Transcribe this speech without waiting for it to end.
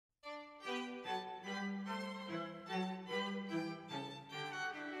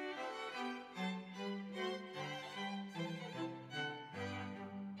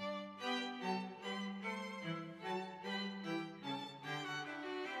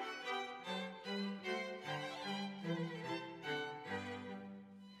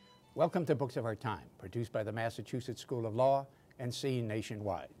Welcome to Books of Our Time, produced by the Massachusetts School of Law and seen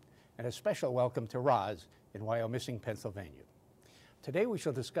nationwide. And a special welcome to Roz in Wyomissing, Pennsylvania. Today we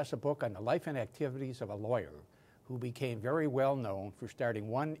shall discuss a book on the life and activities of a lawyer who became very well known for starting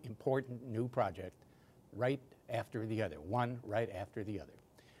one important new project right after the other, one right after the other.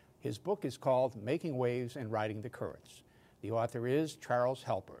 His book is called Making Waves and Riding the Currents. The author is Charles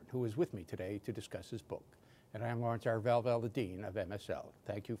Halpern, who is with me today to discuss his book. And I am Lawrence R. Velvel, the Dean of MSL.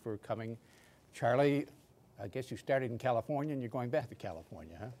 Thank you for coming. Charlie, I guess you started in California and you're going back to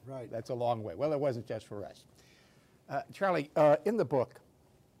California, huh? Right. That's a long way. Well, it wasn't just for us. Charlie, in the book,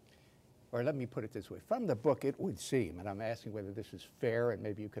 or let me put it this way, from the book it would seem, and I'm asking whether this is fair, and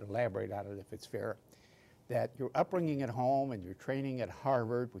maybe you could elaborate on it if it's fair, that your upbringing at home and your training at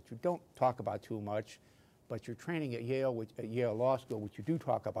Harvard, which you don't talk about too much, but your training at Yale Law School, which you do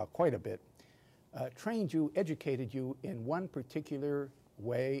talk about quite a bit, trained you, educated you in one particular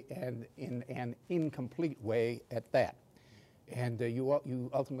way and in an incomplete way at that. And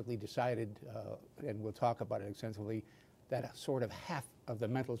you ultimately decided, and we'll talk about it extensively, that sort of half of the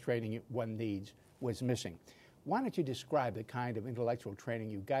mental training one needs was missing. Why don't you describe the kind of intellectual training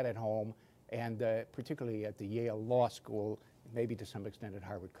you got at home and particularly at the Yale Law School, maybe to some extent at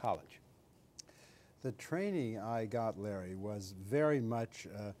Harvard College? The training I got, Larry, was very much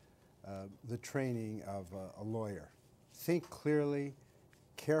the training of a lawyer. Think clearly,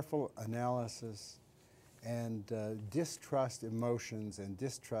 careful analysis, and distrust emotions and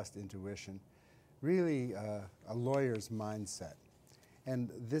distrust intuition. Really a lawyer's mindset.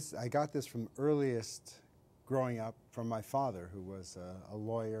 And I got this from earliest growing up from my father, who was a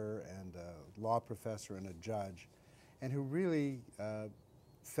lawyer and a law professor and a judge, and who really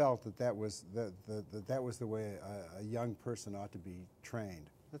felt that that was the way a young person ought to be trained.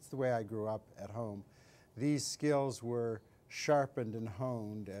 That's the way I grew up at home. These skills were sharpened and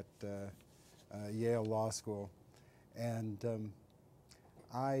honed at Yale Law School, and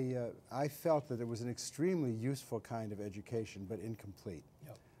I felt that it was an extremely useful kind of education, but incomplete.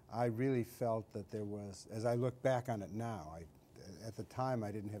 Yep. I really felt that there was, as I look back on it now, at the time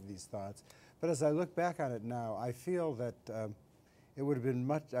I didn't have these thoughts, but as I look back on it now, I feel that I would have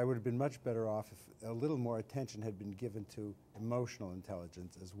been much better off if a little more attention had been given to emotional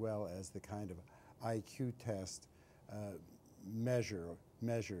intelligence as well as the kind of IQ test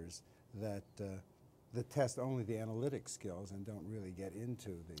measures that test only the analytic skills and don't really get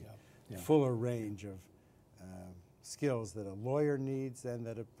into the fuller range of skills that a lawyer needs and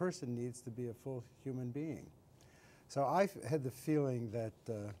that a person needs to be a full human being. So I had the feeling that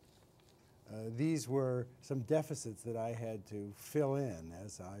these were some deficits that I had to fill in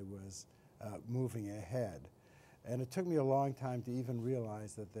as I was moving ahead. And it took me a long time to even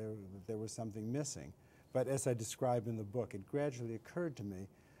realize that there was something missing. But as I describe in the book, it gradually occurred to me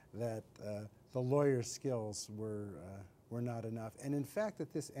that the lawyer's skills were not enough. And in fact,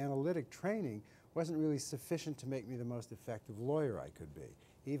 that this analytic training wasn't really sufficient to make me the most effective lawyer I could be.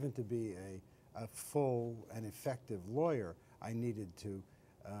 Even to be a full and effective lawyer, I needed to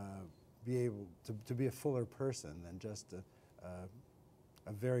be able to be a fuller person than just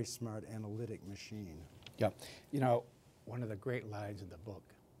a very smart analytic machine. Yeah. You know, one of the great lines in the book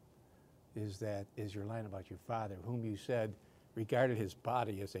is your line about your father, whom you said regarded his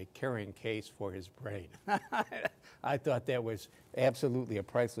body as a carrying case for his brain. I thought that was absolutely a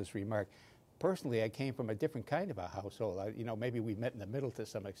priceless remark. Personally, I came from a different kind of a household. Maybe we met in the middle to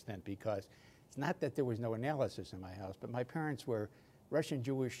some extent, because it's not that there was no analysis in my house, but my parents were Russian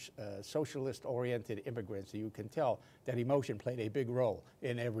Jewish socialist-oriented immigrants, so you can tell that emotion played a big role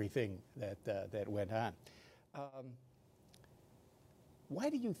in everything that went on. Why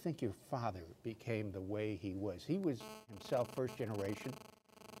do you think your father became the way he was? He was himself first generation.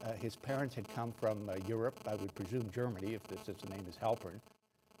 His parents had come from Europe, I would presume Germany, if the name is Halpern,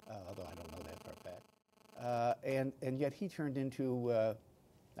 although I don't know that for a fact. And yet he turned into,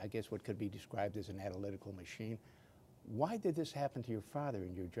 I guess, what could be described as an analytical machine. Why did this happen to your father,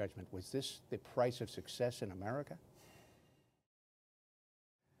 in your judgment? Was this the price of success in America?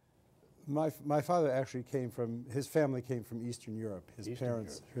 My father actually his family came from Eastern Europe.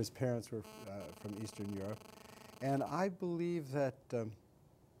 His parents were from Eastern Europe. And I believe that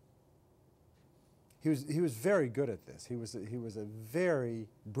he was very good at this. He was a very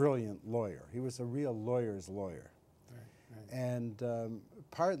brilliant lawyer. He was a real lawyer's lawyer. Right. And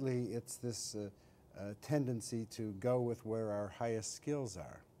partly it's this tendency to go with where our highest skills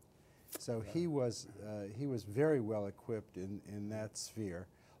are. So he was very well equipped in that sphere.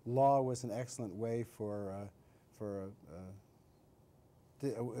 Law was an excellent way for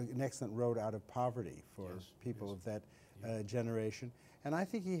an excellent road out of poverty for people of that generation. And I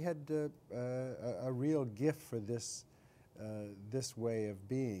think he had a real gift for this way of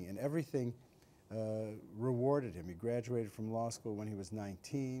being, and everything rewarded him. He graduated from law school when he was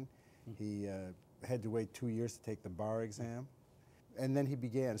 19. He had to wait 2 years to take the bar exam. And then he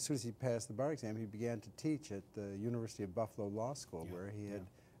began, as soon as he passed the bar exam, he began to teach at the University of Buffalo Law School, where he had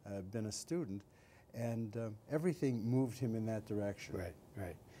been a student. And everything moved him in that direction. Right,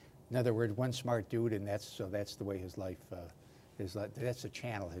 right. In other words, one smart dude, and that's the way his life, that's the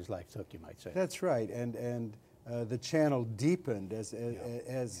channel his life took, you might say. It right, and the channel deepened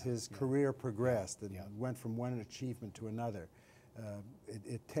as his career progressed and went from one achievement to another.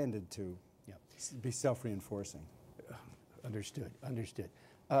 It tended to be self-reinforcing. Understood, understood.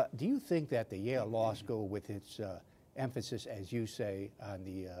 Do you think that the Yale Law School, with its emphasis, as you say, on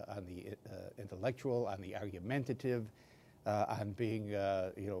the intellectual, on the argumentative, on being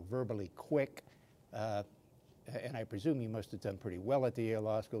verbally quick, and I presume you must have done pretty well at the Yale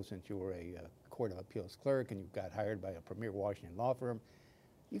Law School since you were a Court of Appeals clerk and you got hired by a premier Washington law firm.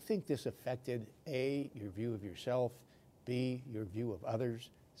 You think this affected A, your view of yourself, B, your view of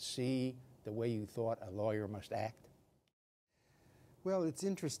others, C, the way you thought a lawyer must act? Well, it's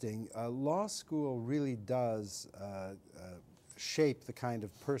interesting. Law school really does shape the kind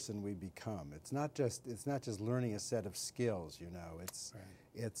of person we become. It's not just learning a set of skills, you know.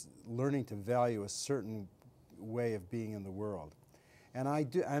 It's learning to value a certain way of being in the world. And I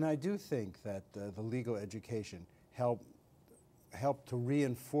do think that the legal education helped to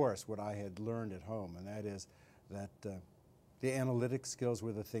reinforce what I had learned at home, and that is that the analytic skills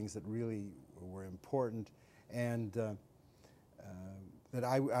were the things that really were important, and that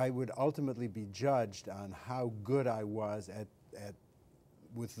I would ultimately be judged on how good I was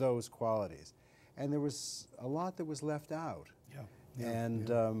with those qualities. And there was a lot that was left out.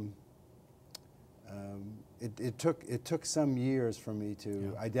 It took some years for me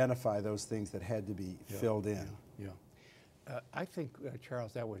to identify those things that had to be filled in. I think,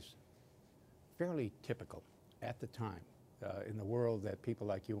 Charles, that was fairly typical at the time in the world that people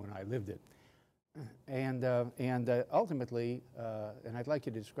like you and I lived in. And ultimately, and I'd like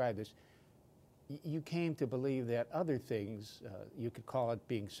you to describe this, you came to believe that other things, you could call it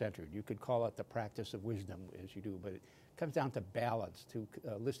being centered, you could call it the practice of wisdom, as you do, but it comes down to balance, to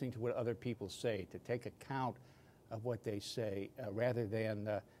listening to what other people say, to take account of what they say, rather than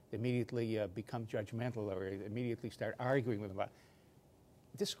immediately become judgmental or immediately start arguing with them about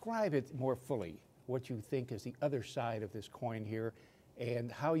it. Describe it more fully, what you think is the other side of this coin here,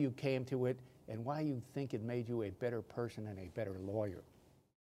 and how you came to it, and why you think it made you a better person and a better lawyer.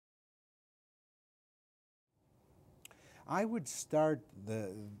 I would start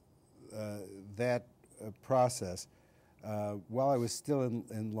that process while I was still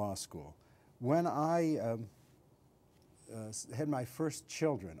in law school. When I had my first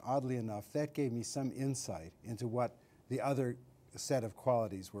children, oddly enough, that gave me some insight into what the other set of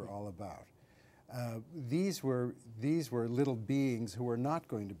qualities were all about. These were little beings who were not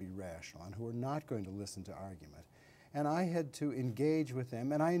going to be rational and who were not going to listen to argument. And I had to engage with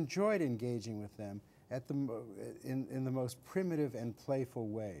them, and I enjoyed engaging with them in the most primitive and playful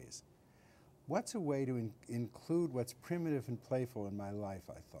ways. What's a way to include what's primitive and playful in my life,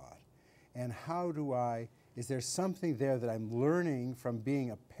 I thought? And how do is there something there that I'm learning from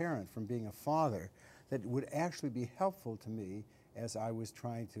being a parent, from being a father, that would actually be helpful to me as I was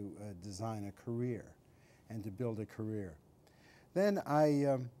trying to design a career and to build a career? Then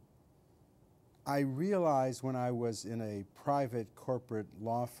I realized when I was in a private corporate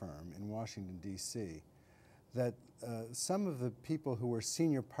law firm in Washington, D.C., that some of the people who were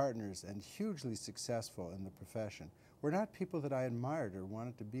senior partners and hugely successful in the profession were not people that I admired or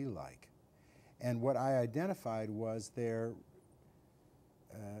wanted to be like. And what I identified was the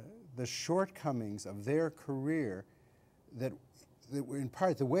shortcomings of their career that were in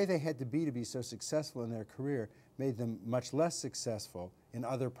part the way they had to be so successful in their career made them much less successful in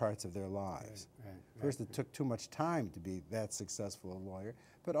other parts of their lives. First, it took too much time to be that successful a lawyer,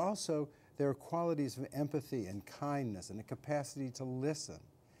 but also there are qualities of empathy and kindness and a capacity to listen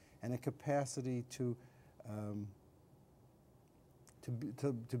and a capacity to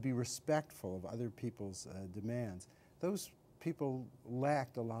be respectful of other people's demands. Those people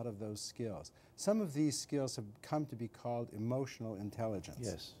lacked a lot of those skills. Some of these skills have come to be called emotional intelligence.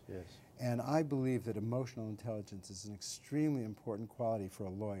 Yes, yes. And I believe that emotional intelligence is an extremely important quality for a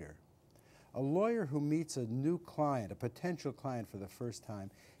lawyer. A lawyer who meets a new client, a potential client for the first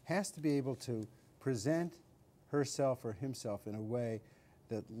time, has to be able to present herself or himself in a way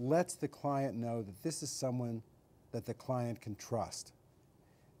that lets the client know that this is someone that the client can trust.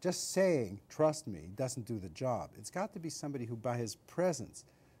 just saying, trust me, doesn't do the job. It's got to be somebody who, by his presence,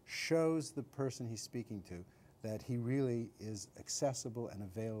 shows the person he's speaking to that he really is accessible and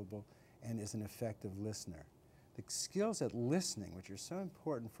available and is an effective listener. The skills at listening, which are so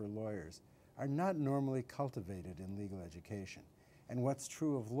important for lawyers, are not normally cultivated in legal education. And what's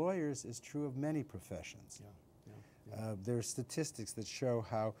true of lawyers is true of many professions. There are statistics that show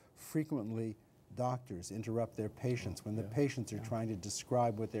how frequently doctors interrupt their patients when the patients are trying to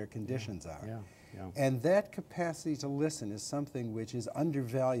describe what their conditions are. And that capacity to listen is something which is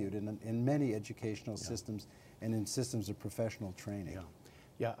undervalued in many educational systems and in systems of professional training.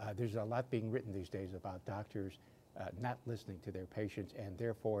 There's a lot being written these days about doctors not listening to their patients and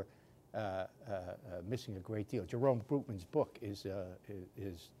therefore missing a great deal. Jerome Brutman's book is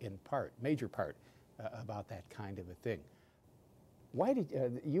in part, major part, about that kind of a thing. Why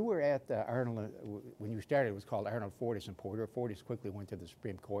did you were at Arnold when you started? It was called Arnold Fortis and Porter. Fortis quickly went to the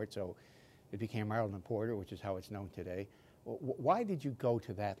Supreme Court, so it became Arnold and Porter, which is how it's known today. Why did you go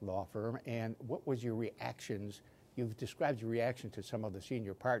to that law firm, and what was your reactions? You've described your reaction to some of the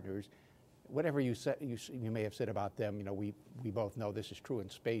senior partners. Whatever you said, you may have said about them. You know, we both know this is true in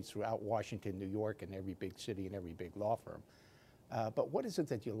spades throughout Washington, New York, and every big city and every big law firm. But what is it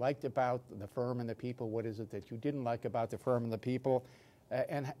that you liked about the firm and the people? What is it that you didn't like about the firm and the people?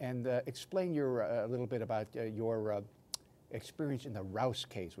 And explain a little bit about your experience in the Rouse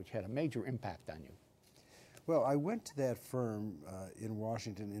case, which had a major impact on you. Well, I went to that firm in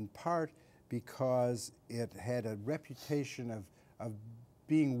Washington in part because it had a reputation of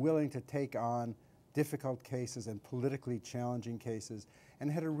being willing to take on difficult cases and politically challenging cases, and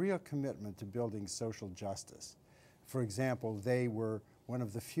had a real commitment to building social justice. For example, they were one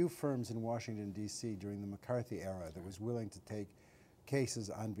of the few firms in Washington, D.C. during the McCarthy era that was willing to take cases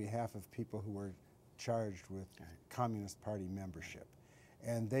on behalf of people who were charged with Communist Party membership.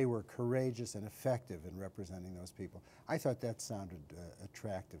 And they were courageous and effective in representing those people. I thought that sounded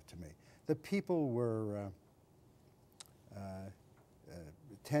attractive to me. The people were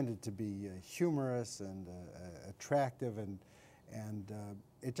tended to be humorous and attractive, and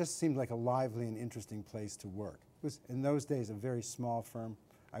it just seemed like a lively and interesting place to work. It was, in those days, a very small firm.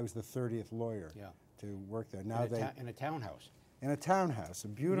 I was the 30th lawyer to work there. Now in a townhouse. In a townhouse, a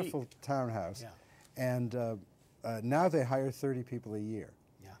beautiful townhouse. And now they hire 30 people a year.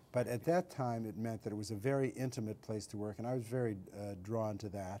 But at that time, it meant that it was a very intimate place to work, and I was very drawn to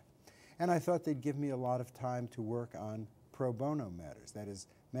that. And I thought they'd give me a lot of time to work on pro bono matters, that is,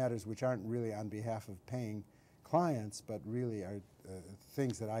 matters which aren't really on behalf of paying clients, but really are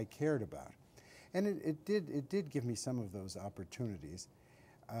things that I cared about. And it did give me some of those opportunities.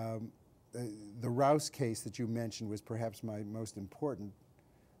 The Rouse case that you mentioned was perhaps my most important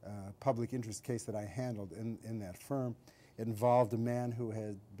public interest case that I handled in that firm. It involved a man who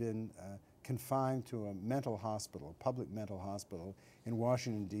had been confined to a mental hospital, a public mental hospital in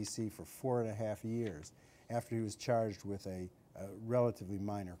Washington, D.C. for 4.5 years after he was charged with a relatively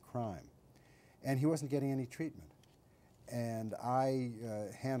minor crime. And he wasn't getting any treatment. And I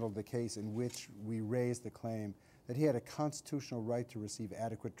handled the case in which we raised the claim that he had a constitutional right to receive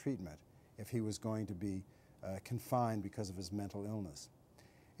adequate treatment if he was going to be confined because of his mental illness.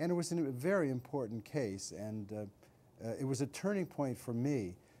 And it was a very important case, and it was a turning point for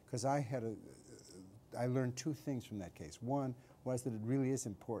me because I learned two things from that case. One was that it really is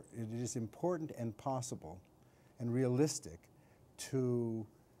important. It is important and possible and realistic to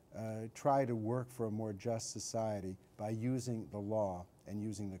try to work for a more just society by using the law and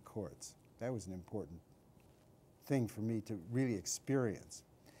using the courts. That was an important thing for me to really experience.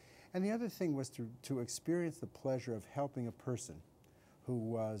 And the other thing was to experience the pleasure of helping a person who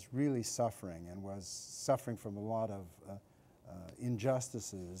was really suffering and was suffering from a lot of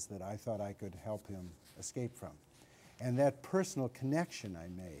injustices that I thought I could help him escape from. And that personal connection I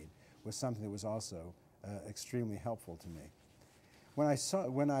made was something that was also extremely helpful to me. When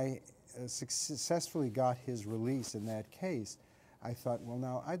I successfully got his release in that case, I thought, well,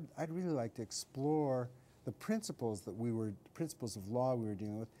 now I'd really like to explore the principles of law we were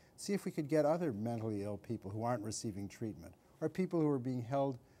dealing with, see if we could get other mentally ill people who aren't receiving treatment, or people who are being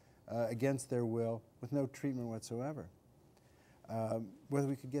held against their will with no treatment whatsoever, whether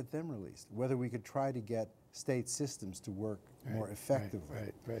we could get them released, whether we could try to get state systems to work more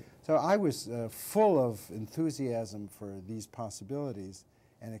effectively. Right. So I was full of enthusiasm for these possibilities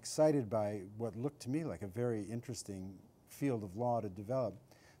and excited by what looked to me like a very interesting field of law to develop.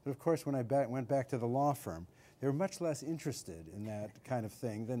 But of course, when I went back to the law firm, they were much less interested in that kind of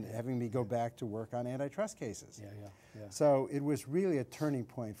thing than having me go back to work on antitrust cases. So it was really a turning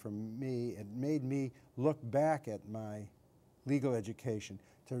point for me. It made me look back at my legal education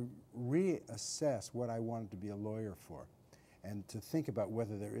to reassess what I wanted to be a lawyer for, and to think about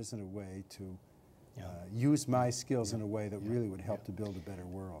whether there isn't a way to use my skills in a way that really would help to build a better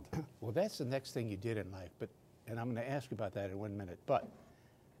world. Well, that's the next thing you did in life, and I'm going to ask you about that in 1 minute. But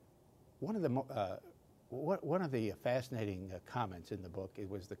one of the fascinating comments in the book, it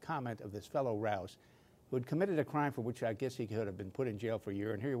was the comment of this fellow Rouse, who had committed a crime for which I guess he could have been put in jail for a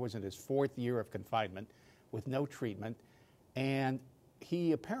year, and here he was in his 4th year of confinement with no treatment, and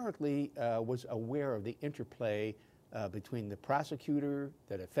he apparently was aware of the interplay between the prosecutor,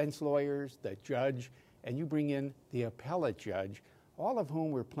 the defense lawyers, the judge, and you bring in the appellate judge, all of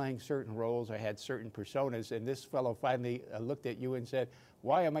whom were playing certain roles or had certain personas, and this fellow finally looked at you and said,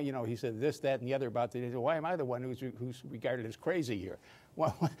 why am I, he said this, that, and the other about this, why am I the one who's regarded as crazy here?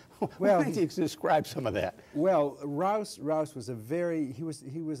 Well, why don't you describe some of that? Well, Rouse was he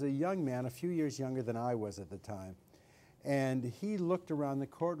was a young man, a few years younger than I was at the time, and he looked around the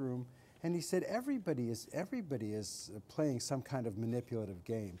courtroom and he said, everybody is playing some kind of manipulative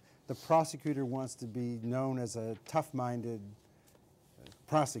game. The prosecutor wants to be known as a tough-minded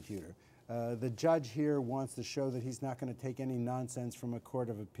prosecutor. The judge here wants to show that he's not going to take any nonsense from a court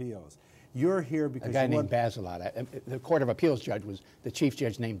of appeals. You're here because a guy named Bazelot. The Court of Appeals judge was the chief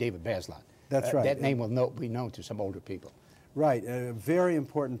judge named David Bazelot. That's right. That name will be known to some older people. Right, a very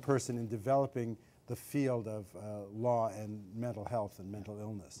important person in developing the field of law and mental health and mental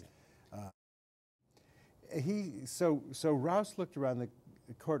illness. So Rouse looked around the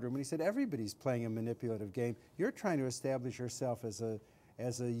courtroom and he said, everybody's playing a manipulative game. You're trying to establish yourself as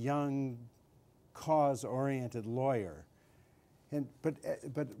a young, cause-oriented lawyer.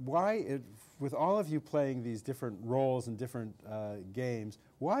 But why, with all of you playing these different roles and different games,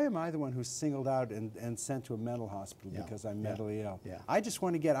 why am I the one who's singled out and sent to a mental hospital because I'm mentally ill? Yeah. I just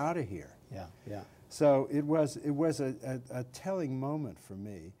want to get out of here. Yeah. So it was a telling moment for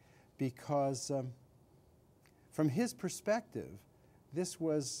me, because from his perspective, this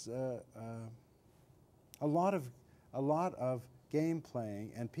was a lot of game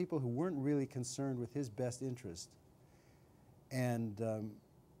playing and people who weren't really concerned with his best interest. And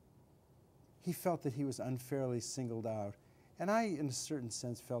he felt that he was unfairly singled out. And I, in a certain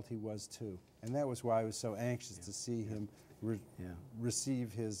sense, felt he was too. And that was why I was so anxious to see him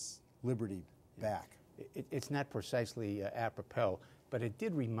receive his liberty back. It's not precisely apropos, but it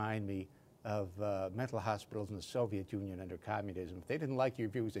did remind me of mental hospitals in the Soviet Union under communism. If they didn't like your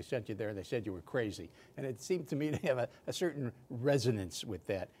views, they sent you there and they said you were crazy. And it seemed to me to have a certain resonance with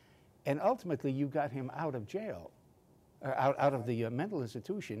that. And ultimately, you got him out of jail, or out of the mental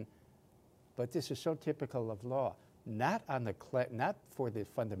institution. But this is so typical of law, not for the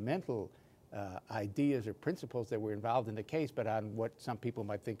fundamental ideas or principles that were involved in the case, but on what some people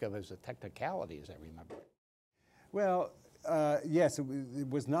might think of as a technicality, as I remember. Well, yes, it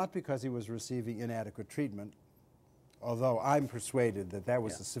was not because he was receiving inadequate treatment, although I'm persuaded that that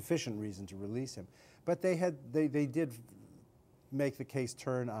was a sufficient reason to release him. But they did make the case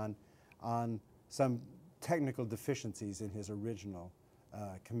turn on some technical deficiencies in his original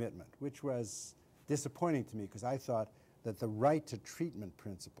commitment, which was disappointing to me, because I thought that the right to treatment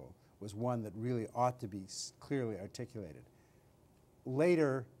principle was one that really ought to be clearly articulated.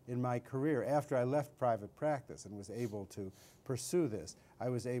 Later in my career, after I left private practice and was able to pursue this, I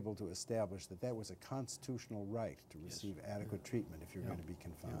was able to establish that that was a constitutional right to receive adequate treatment if you're going to be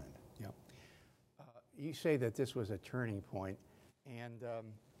confined. You say that this was a turning point, and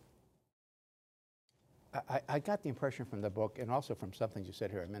I got the impression from the book, and also from something you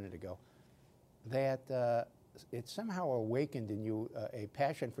said here a minute ago, that it somehow awakened in you a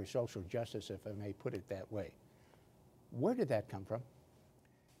passion for social justice, if I may put it that way. Where did that come from?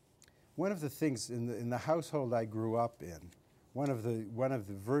 One of the things in the household I grew up in, one of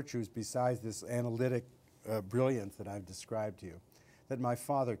the virtues besides this analytic brilliance that I've described to you, that my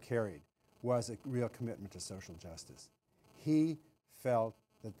father carried, was a real commitment to social justice. He felt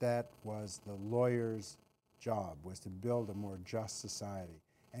that that was the lawyer's job, was to build a more just society.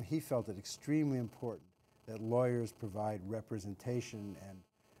 And he felt it extremely important that lawyers provide representation and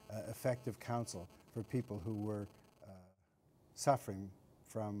effective counsel for people who were suffering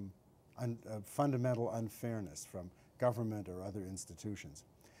from fundamental unfairness from government or other institutions.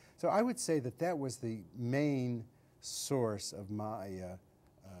 So I would say that that was the main source of my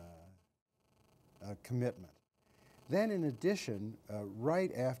commitment. Then in addition,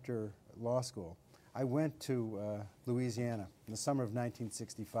 right after law school, I went to Louisiana in the summer of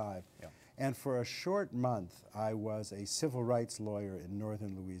 1965. And for a short month, I was a civil rights lawyer in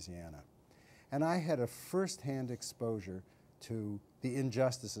northern Louisiana. And I had a first-hand exposure to the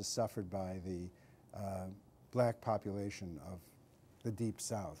injustices suffered by the black population of the Deep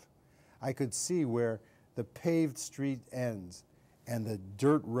South. I could see where the paved street ends and the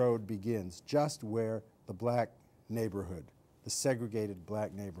dirt road begins, just where the black neighborhood, the segregated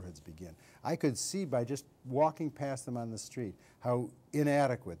black neighborhoods begin. I could see by just walking past them on the street how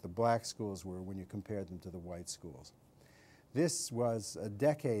inadequate the black schools were when you compared them to the white schools. This was a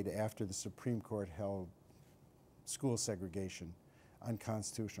decade after the Supreme Court held school segregation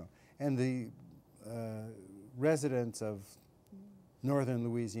unconstitutional. And the residents of northern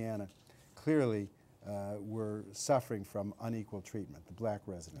Louisiana clearly were suffering from unequal treatment, the black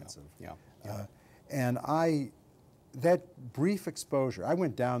residents of. And that brief exposure, I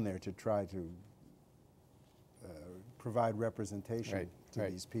went down there to try to provide representation to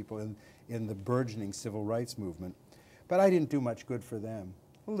these people in the burgeoning civil rights movement. But I didn't do much good for them,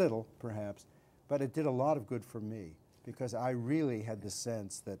 a little perhaps, but it did a lot of good for me because I really had the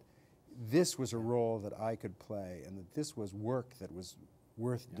sense that this was a role that I could play and that this was work that was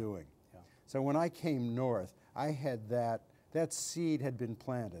worth doing. So when I came north, I had that seed had been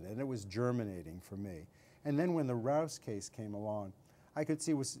planted and it was germinating for me. And then when the Rouse case came along, I could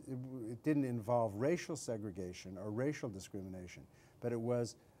see it didn't involve racial segregation or racial discrimination, but it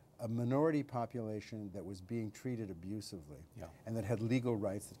was a minority population that was being treated abusively and that had legal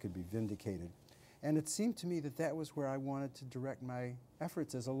rights that could be vindicated. And it seemed to me that that was where I wanted to direct my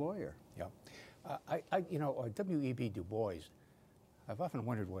efforts as a lawyer. You know, W.E.B. Du Bois, I've often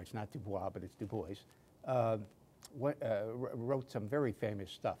wondered why it's not Du Bois, but it's Du Bois, wrote some very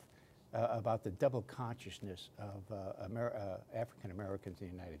famous stuff about the double consciousness of African Americans in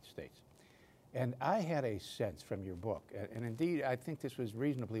the United States. And I had a sense from your book, and indeed I think this was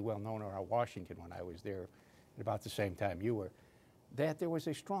reasonably well known around Washington when I was there at about the same time you were, that there was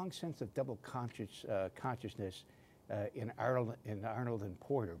a strong sense of double consciousness in Arnold and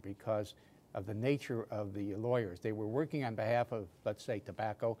Porter because of the nature of the lawyers. They were working on behalf of, let's say,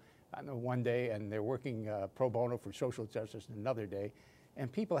 tobacco on one day, and they're working pro bono for social justice another day.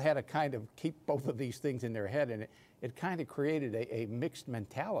 And people had to kind of keep both of these things in their head, and it kind of created a mixed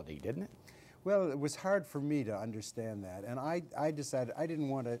mentality, didn't it? Well, it was hard for me to understand that, and I decided I didn't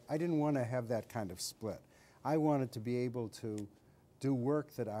want to have that kind of split. I wanted to be able to do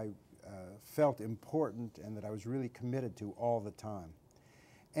work that I felt important and that I was really committed to all the time,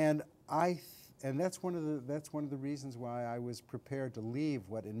 and that's one of the reasons why I was prepared to leave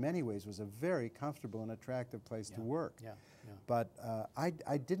what in many ways was a very comfortable and attractive place to work. But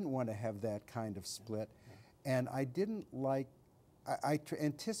I didn't want to have that kind of split, and I didn't like. I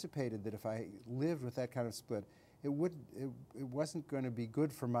anticipated that if I lived with that kind of split, it wasn't going to be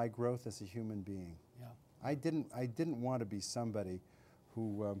good for my growth as a human being. I didn't want to be somebody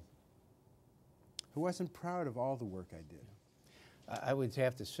who wasn't proud of all the work I did. I would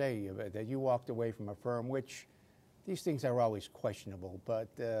have to say that you walked away from a firm which, these things are always questionable,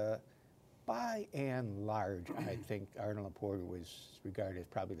 but by and large, I think Arnold & Porter was regarded as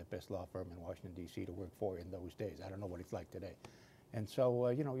probably the best law firm in Washington, D.C. to work for in those days. I don't know what it's like today. And so,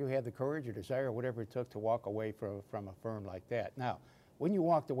 you know, you had the courage or desire, whatever it took to walk away from a firm like that. Now, when you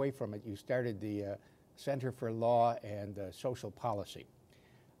walked away from it, you started the Center for Law and Social Policy.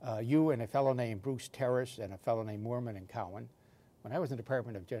 You and a fellow named Bruce Terrace and a fellow named Moorman and Cowan. When I was in the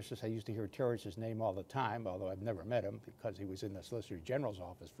Department of Justice, I used to hear Terrace's name all the time, although I've never met him because he was in the Solicitor General's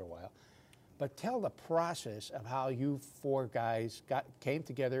office for a while. But tell the process of how you four guys came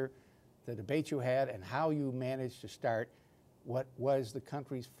together, the debates you had, and how you managed to start what was the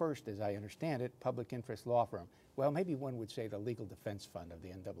country's first, as I understand it, public interest law firm. Well, maybe one would say the Legal Defense Fund of the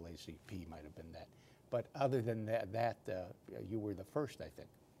NAACP might have been that. But other than that, you were the first, I think.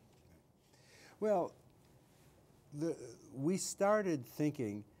 Well, we started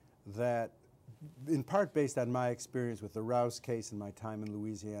thinking that, in part based on my experience with the Rouse case and my time in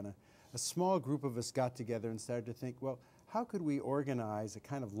Louisiana, a small group of us got together and started to think, well, how could we organize a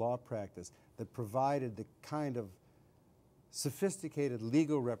kind of law practice that provided the kind of sophisticated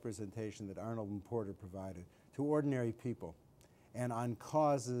legal representation that Arnold and Porter provided to ordinary people, and on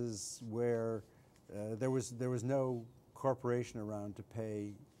causes where there was no corporation around to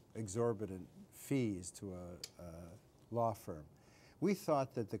pay exorbitant fees to a law firm. We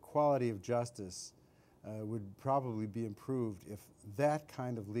thought that the quality of justice would probably be improved if that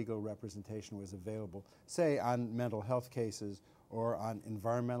kind of legal representation was available, say on mental health cases or on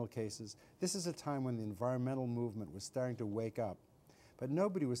environmental cases. This is a time when the environmental movement was starting to wake up, but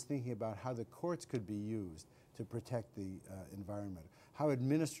nobody was thinking about how the courts could be used to protect the environment, how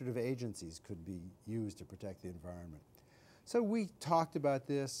administrative agencies could be used to protect the environment. So we talked about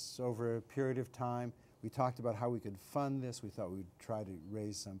this over a period of time. We talked about how we could fund this. We thought we'd try to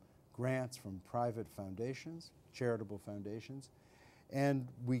raise some grants from private foundations, charitable foundations, and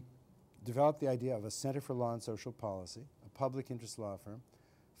we developed the idea of a Center for Law and Social Policy, a public interest law firm,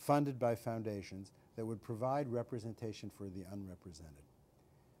 funded by foundations that would provide representation for the unrepresented.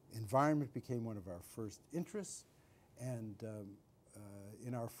 Environment became one of our first interests, and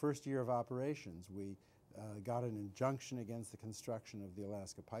in our first year of operations, we got an injunction against the construction of the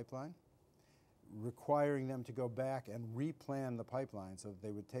Alaska pipeline, requiring them to go back and replan the pipeline so that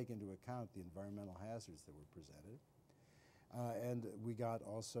they would take into account the environmental hazards that were presented. And we got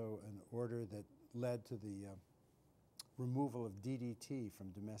also an order that led to the removal of DDT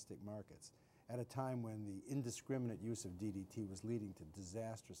from domestic markets at a time when the indiscriminate use of DDT was leading to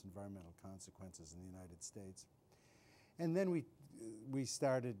disastrous environmental consequences in the United States. And then we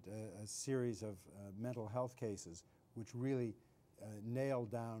started a series of mental health cases which really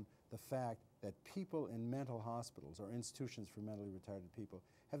nailed down the fact that people in mental hospitals or institutions for mentally retarded people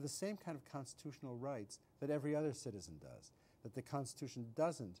have the same kind of constitutional rights that every other citizen does, that the Constitution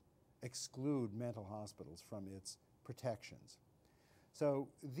doesn't exclude mental hospitals from its protections. So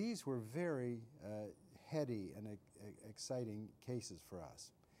these were very heady and exciting cases for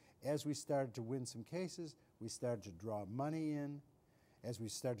us. As we started to win some cases, we started to draw money in. As we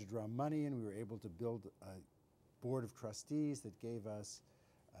started to draw money in, we were able to build a board of trustees that gave us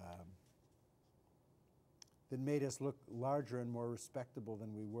that made us look larger and more respectable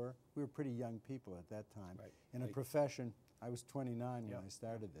than we were. We were pretty young people at that time. Right. In a profession, I was 29 when I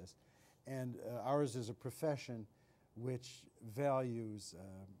started this, and ours is a profession which values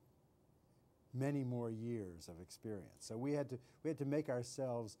many more years of experience. So we had to make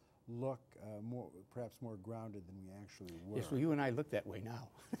ourselves look perhaps more grounded than we actually were. Yes, well, you and I look that way now.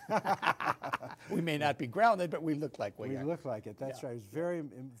 We may not be grounded, but we look like we are. We look like it, that's right. It was very,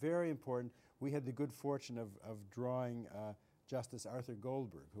 very important. We had the good fortune of drawing Justice Arthur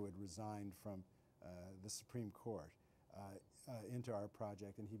Goldberg, who had resigned from the Supreme Court, into our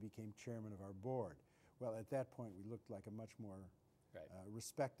project, and he became chairman of our board. Well, at that point, we looked like a much more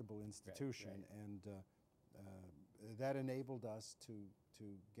respectable institution, and that enabled us to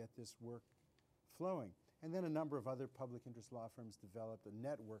get this work flowing. And then a number of other public interest law firms developed a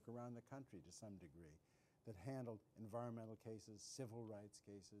network around the country to some degree that handled environmental cases, civil rights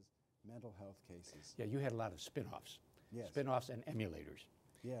cases, mental health cases. Yeah, you had a lot of spin-offs. Yes. Spin-offs and emulators.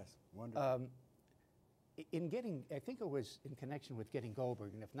 Yes, wonderful. In getting, I think it was in connection with getting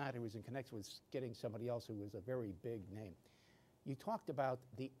Goldberg, and if not, it was in connection with getting somebody else who was a very big name. You talked about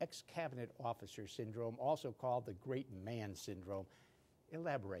the ex-cabinet officer syndrome, also called the great man syndrome.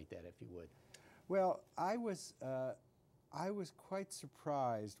 Elaborate that, if you would. Well, I was quite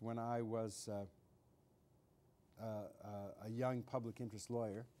surprised when I was a young public interest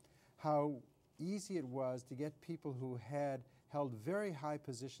lawyer, how easy it was to get people who had held very high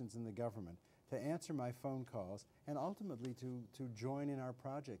positions in the government to answer my phone calls and ultimately to join in our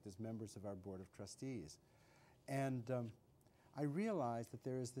project as members of our board of trustees. And I realized that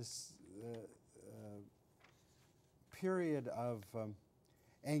there is this period of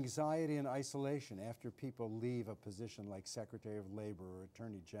anxiety and isolation after people leave a position like Secretary of Labor or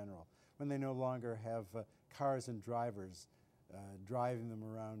Attorney General, when they no longer have cars and drivers driving them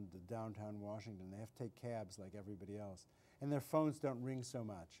around downtown Washington. They have to take cabs like everybody else. And their phones don't ring so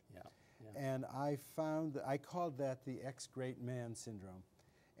much. Yeah. And I found that I called that the ex-great man syndrome.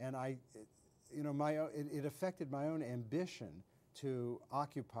 And it affected my own ambition to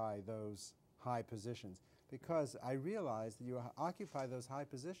occupy those high positions, because I realized that you occupy those high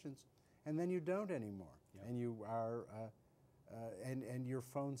positions and then you don't anymore. Yep. And you are, and your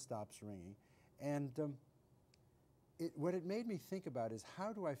phone stops ringing. And what it made me think about is,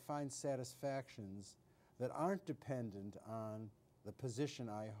 how do I find satisfactions that aren't dependent on the position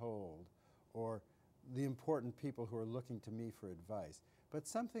I hold or the important people who are looking to me for advice, but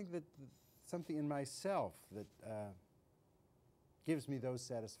something in myself that gives me those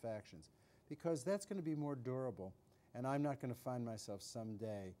satisfactions, because that's going to be more durable, and I'm not going to find myself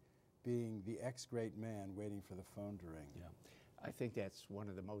someday being the ex-great man waiting for the phone to ring. Yeah, I think that's one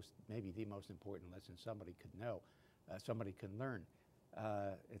of the maybe the most important lessons somebody could know, somebody can learn.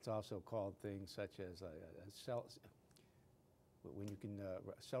 It's also called things such as when you can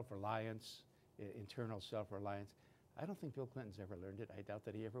self-reliance, internal self-reliance. I don't think Bill Clinton's ever learned it. I doubt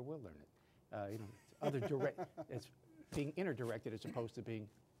that he ever will learn it. It's being inner-directed as opposed to being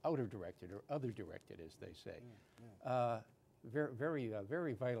outer-directed or other-directed, as they say. Yeah.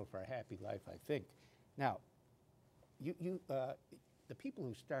 Very vital for a happy life, I think. Now, the people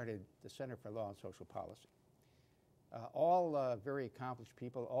who started the Center for Law and Social Policy, all very accomplished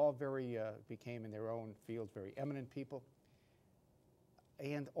people, all became in their own fields very eminent people.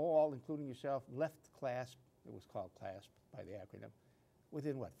 and all, including yourself, left CLASP, it was called CLASP by the acronym,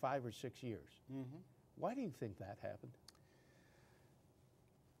 within what, 5 or 6 years. Mm-hmm. Why do you think that happened?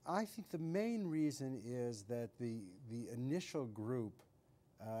 I think the main reason is that the initial group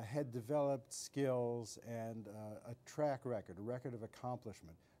had developed skills and a track record, a record of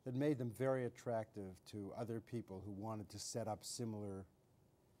accomplishment that made them very attractive to other people who wanted to set up similar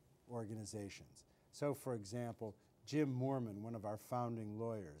organizations. So, for example, Jim Moorman, one of our founding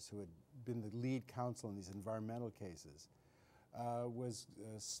lawyers who had been the lead counsel in these environmental cases, was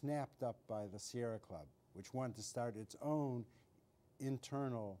snapped up by the Sierra Club, which wanted to start its own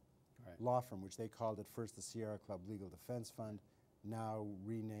internal law firm, which they called at first the Sierra Club Legal Defense Fund, now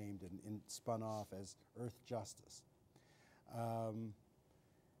renamed and spun off as Earth Justice.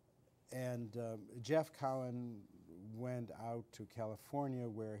 Jeff Cowan went out to California,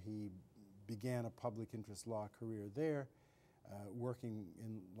 where he began a public interest law career there, working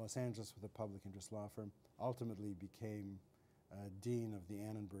in Los Angeles with a public interest law firm, ultimately became dean of the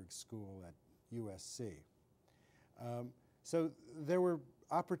Annenberg School at USC. So there were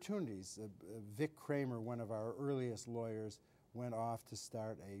opportunities. Vic Kramer, one of our earliest lawyers, went off to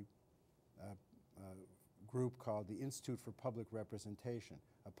start a group called the Institute for Public Representation,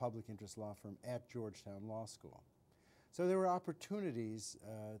 a public interest law firm at Georgetown Law School. So there were opportunities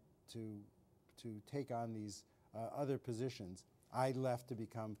to take on these other positions. I left to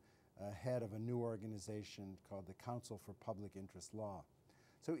become head of a new organization called the Council for Public Interest Law.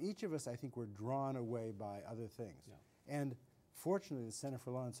 So each of us, I think, were drawn away by other things. Yeah. And fortunately, the Center for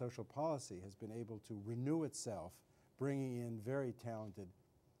Law and Social Policy has been able to renew itself, bringing in very talented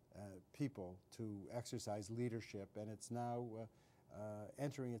people to exercise leadership, and it's now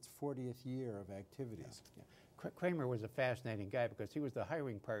entering its 40th year of activities. Yeah. Yeah. Kramer was a fascinating guy because he was the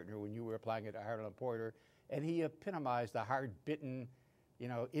hiring partner when you were applying at Harlan Porter, and he epitomized the hard-bitten,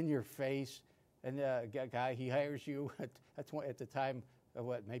 in your face, and the guy, he hires you at the time of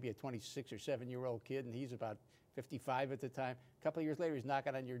what, maybe a 26 or 7-year-old kid, and he's about 55 at the time. A couple of years later, he's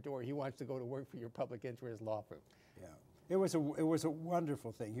knocking on your door. He wants to go to work for your public interest law firm. Yeah, it was a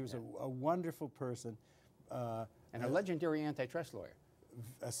wonderful thing. He was a wonderful person. And a legendary antitrust lawyer.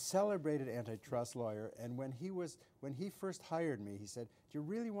 A celebrated antitrust lawyer, and when he first hired me, he said, "Do you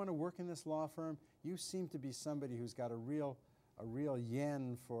really want to work in this law firm? You seem to be somebody who's got a real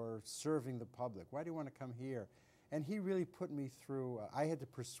yen for serving the public. Why do you want to come here?" And he really put me through. I had to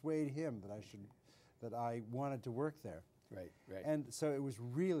persuade him that I wanted to work there. Right, right. And so it was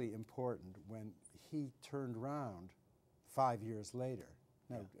really important when he turned around 5 years later,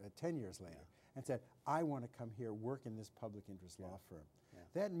 10 years later, and said, "I want to come here, work in this public interest law firm." Yeah.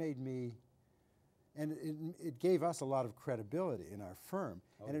 That made me, and it gave us a lot of credibility in our firm,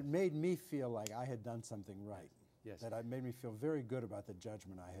 and it made me feel like I had done something right. Yes. That made me feel very good about the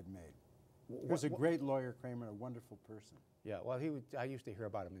judgment I had made. He was a great lawyer, Kramer, a wonderful person. Yeah, well, I used to hear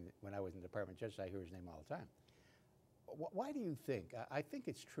about him when I was in the department justice. I hear his name all the time. Why do you think? I think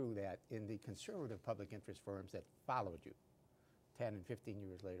it's true that in the conservative public interest firms that followed you 10 and 15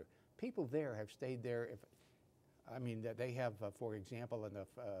 years later, people there have stayed there. They have, for example, in the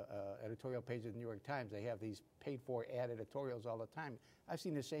editorial page of the New York Times, they have these paid-for ad editorials all the time. I've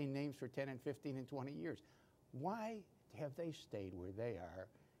seen the same names for 10 and 15 and 20 years. Why have they stayed where they are,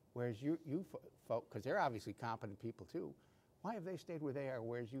 whereas you folks, because they're obviously competent people too, why have they stayed where they are,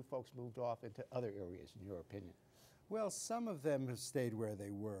 whereas you folks moved off into other areas, in your opinion? Well, some of them have stayed where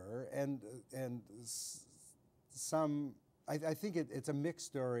they were, and some, I think it's a mixed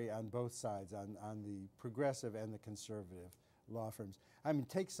story on both sides, on the progressive and the conservative law firms.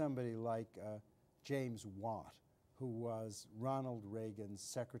 Take somebody like James Watt, who was Ronald Reagan's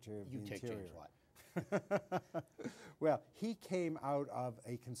Secretary of the Interior. You take James Watt. Well, he came out of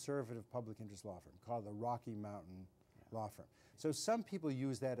a conservative public interest law firm called the Rocky Mountain Law Firm. So some people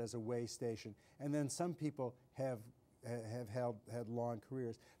use that as a way station, and then some people have had long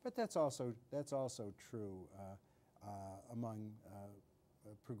careers. But that's also true among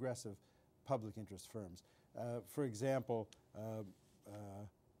progressive public interest firms. For example,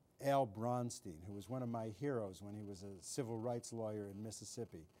 Al Bronstein, who was one of my heroes when he was a civil rights lawyer in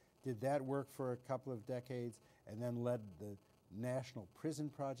Mississippi, did that work for a couple of decades and then led the National Prison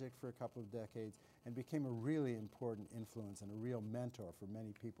Project for a couple of decades and became a really important influence and a real mentor for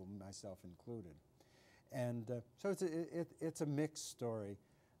many people, myself included. And so it's a mixed story.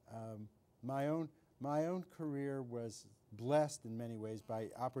 My own career was blessed in many ways by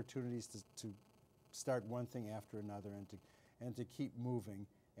opportunities to start one thing after another and to keep moving,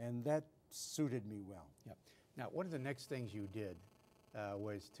 and that suited me well. Yeah. Now, one of the next things you did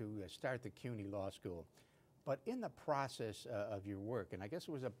was to start the CUNY Law School. But in the process of your work, and I guess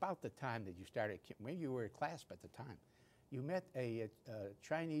it was about the time that you started, maybe you were a clasp at the time, you met a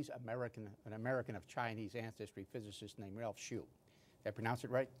Chinese American, an American of Chinese ancestry physicist named Ralph Hsu. Did I pronounce it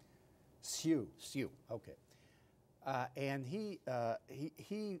right? Hsu. Hsu, okay. And he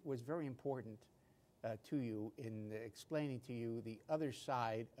was very important to you in explaining to you the other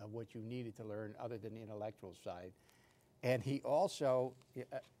side of what you needed to learn other than the intellectual side. And he also,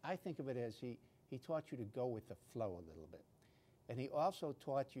 I think of it as he taught you to go with the flow a little bit. And he also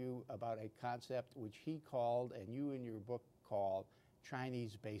taught you about a concept which he called, and you in your book call,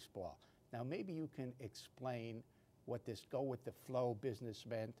 Chinese baseball. Now maybe you can explain what this go with the flow business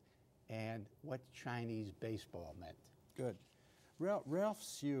meant and what Chinese baseball meant. Good. Ralph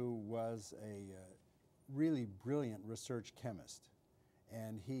Hsu was a really brilliant research chemist,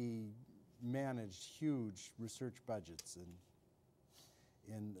 and he managed huge research budgets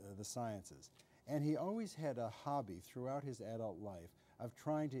in the sciences. And he always had a hobby throughout his adult life of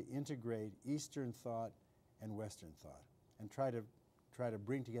trying to integrate Eastern thought and Western thought and try to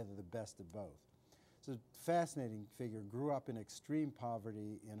bring together the best of both. So, fascinating figure, grew up in extreme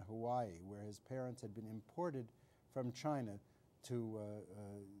poverty in Hawaii, where his parents had been imported from China to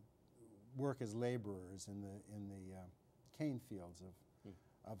work as laborers in the cane fields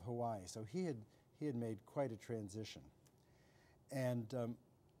of Hawaii. So he had made quite a transition, and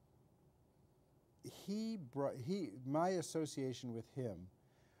my association with him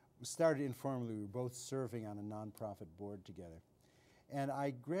started informally. We were both serving on a nonprofit board together. And I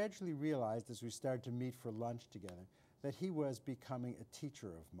gradually realized as we started to meet for lunch together that he was becoming a teacher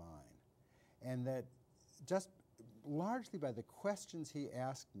of mine. And that just largely by the questions he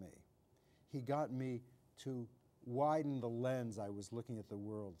asked me, he got me to widen the lens I was looking at the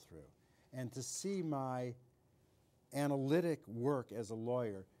world through and to see my analytic work as a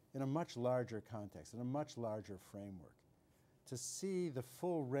lawyer in a much larger context, in a much larger framework, to see the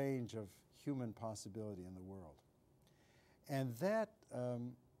full range of human possibility in the world. And that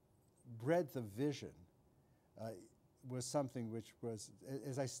breadth of vision was something which was,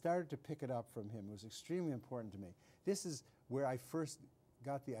 as I started to pick it up from him, was extremely important to me. This is where I first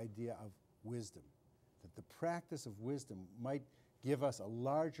got the idea of wisdom, that the practice of wisdom might give us a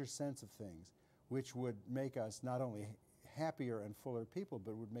larger sense of things, which would make us not only happier and fuller people,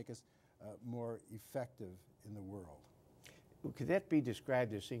 but would make us more effective in the world. Could that be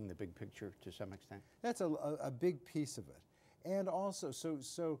described as seeing the big picture to some extent? That's a big piece of it. And also,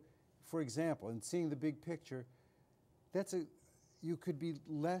 so for example, in seeing the big picture, you could be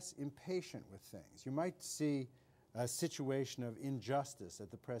less impatient with things. You might see a situation of injustice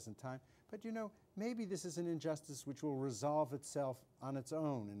at the present time, but you know, maybe this is an injustice which will resolve itself on its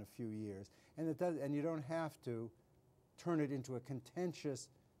own in a few years, and you don't have to turn it into a contentious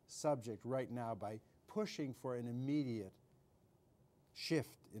subject right now by pushing for an immediate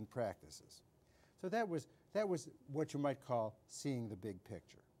shift in practices. So that was what you might call seeing the big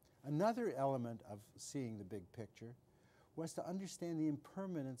picture. Another element of seeing the big picture was to understand the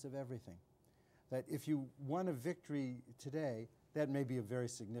impermanence of everything. That if you won a victory today, that may be a very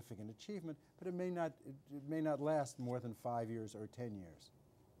significant achievement, but it may not last more than 5 years or 10 years.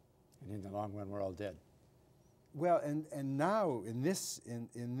 And in the long run, we're all dead. Well, and now in this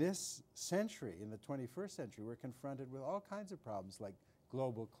century, in the 21st century, we're confronted with all kinds of problems like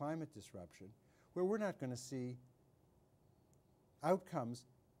global climate disruption, where we're not going to see outcomes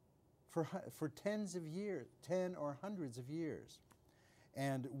for tens of years, 10 or hundreds of years.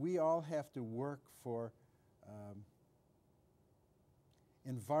 And we all have to work for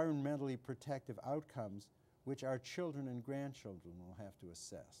environmentally protective outcomes which our children and grandchildren will have to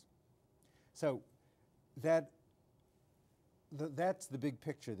assess. So that's the big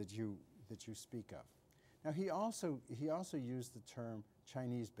picture that you speak of. Now he also used the term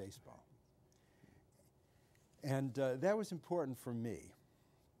Chinese baseball, and that was important for me.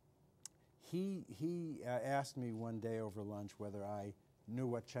 He asked me one day over lunch whether I knew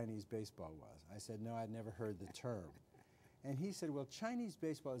what Chinese baseball was. I said no, I'd never heard the term. And he said, well, Chinese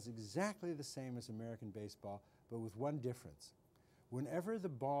baseball is exactly the same as American baseball, but with one difference. Whenever the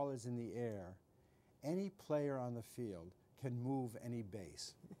ball is in the air, any player on the field can move any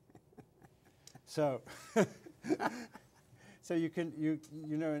base. So, so you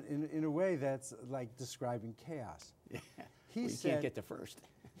know, in a way that's like describing chaos. Yeah. You can't get to first.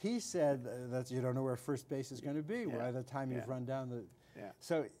 He said that you don't know where first base is going to be by the time you've run down the. Yeah.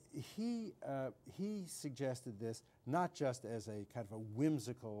 So he suggested this not just as a kind of a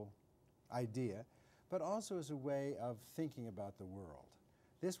whimsical idea, but also as a way of thinking about the world.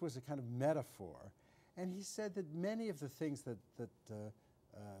 This was a kind of metaphor, and he said that many of the things that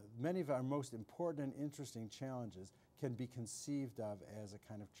many of our most important and interesting challenges can be conceived of as a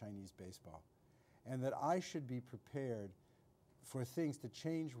kind of Chinese baseball, and that I should be prepared for things to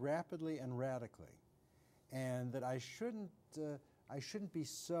change rapidly and radically, and that I shouldn't be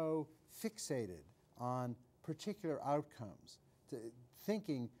so fixated on particular outcomes,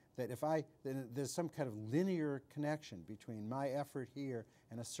 thinking that there's some kind of linear connection between my effort here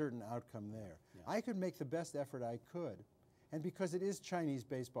and a certain outcome there. Yeah. I could make the best effort I could, and because it is Chinese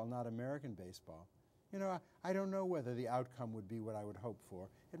baseball, not American baseball, you know, I don't know whether the outcome would be what I would hope for.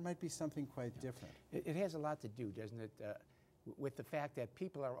 It might be something quite different. It has a lot to do, doesn't it, with the fact that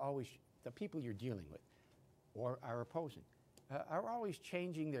people are always, the people you're dealing with or are opposing, are always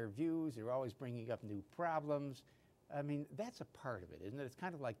changing their views. They're always bringing up new problems. I mean, that's a part of it, isn't it? It's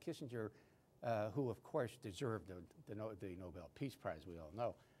kind of like Kissinger, who, of course, deserved the Nobel Peace Prize, we all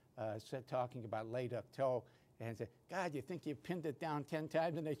know, talking about lei duc toe and said, God, you think you've pinned it down 10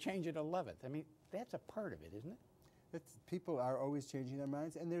 times and they change it 11th. I mean, that's a part of it, isn't it? People are always changing their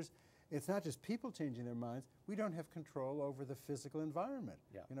minds, and it's not just people changing their minds. We don't have control over the physical environment.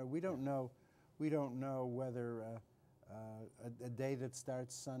 Yeah. You know, we don't know whether a day that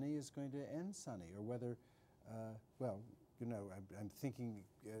starts sunny is going to end sunny, or whether, well, you know, I'm thinking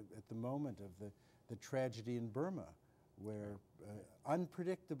at the moment of the tragedy in Burma, where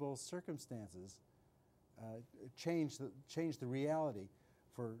unpredictable circumstances change the reality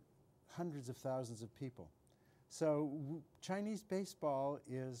for hundreds of thousands of people. So Chinese baseball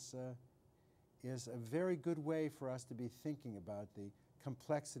is a very good way for us to be thinking about the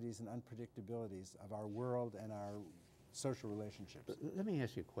complexities and unpredictabilities of our world and our social relationships. Let me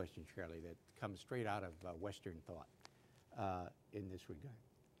ask you a question, Charlie, that comes straight out of Western thought in this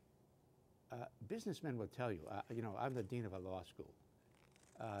regard. Businessmen will tell you, you know, I'm the dean of a law school.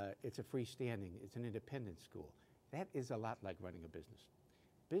 It's a freestanding, it's an independent school. That is a lot like running a business.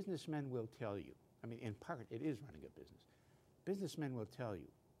 Businessmen will tell you, I mean, in part, it is running a business. Businessmen will tell you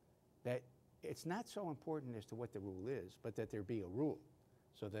that it's not so important as to what the rule is, but that there be a rule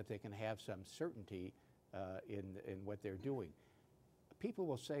so that they can have some certainty in what they're doing. People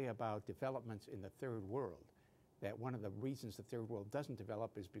will say about developments in the third world that one of the reasons the third world doesn't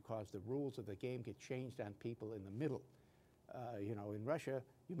develop is because the rules of the game get changed on people in the middle. You know, in Russia,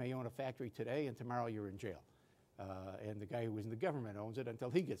 you may own a factory today and tomorrow you're in jail. And the guy who was in the government owns it until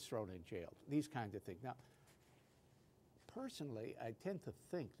he gets thrown in jail. These kinds of things. Now, personally, I tend to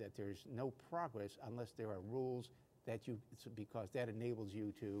think that there's no progress unless there are rules that because that enables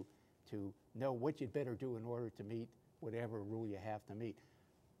you to know what you'd better do in order to meet whatever rule you have to meet.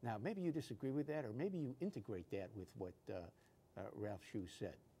 Now, maybe you disagree with that, or maybe you integrate that with what Ralph Shue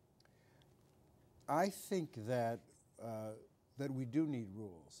said. I think that that we do need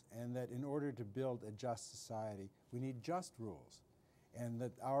rules, and that in order to build a just society, we need just rules, and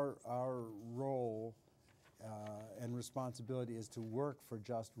that our role and responsibility is to work for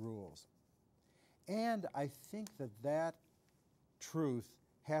just rules. And I think that truth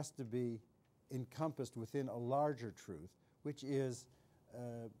has to be encompassed within a larger truth, which is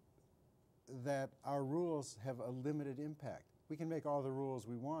that our rules have a limited impact. We can make all the rules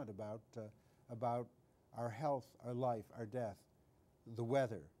we want about our health, our life, our death, the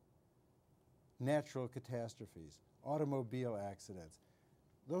weather, natural catastrophes, automobile accidents.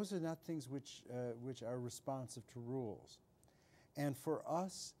 Those are not things which are responsive to rules. And for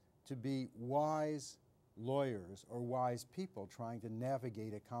us to be wise lawyers or wise people trying to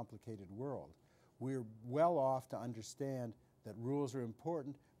navigate a complicated world, we're well off to understand that rules are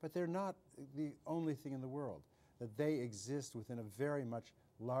important, but they're not the only thing in the world, that they exist within a very much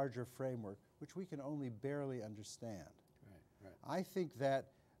larger framework which we can only barely understand. Right. I think that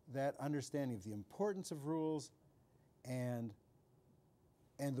understanding of the importance of rules and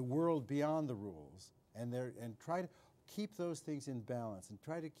the world beyond the rules, and try to keep those things in balance and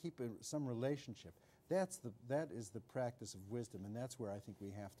try to keep some relationship, that is the practice of wisdom, and that's where I think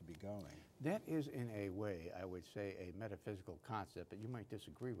we have to be going. That is, in a way, I would say, a metaphysical concept, but you might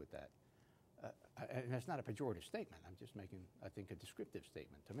disagree with that. And that's not a pejorative statement. I'm just making, I think, a descriptive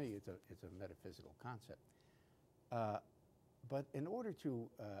statement. To me, it's a metaphysical concept. But in order to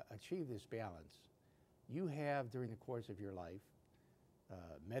achieve this balance, you have, during the course of your life,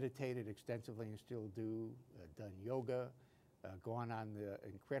 meditated extensively and still do, done yoga, gone on the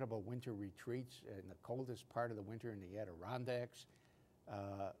incredible winter retreats in the coldest part of the winter in the Adirondacks,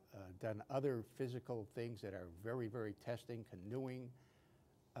 done other physical things that are very, very testing, canoeing.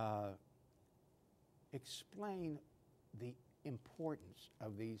 Explain the importance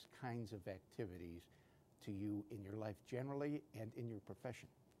of these kinds of activities to you in your life generally and in your profession.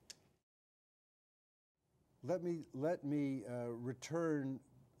 let me return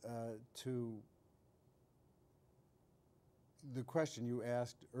to the question you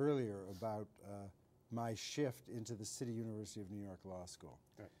asked earlier about my shift into the City University of New York Law School.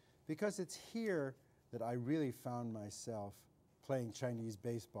 Right. Because it's here that I really found myself playing Chinese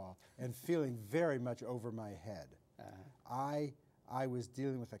baseball and feeling very much over my head. I was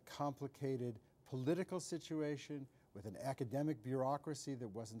dealing with a complicated political situation, with an academic bureaucracy that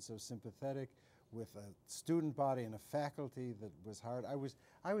wasn't so sympathetic, with a student body and a faculty that was hard.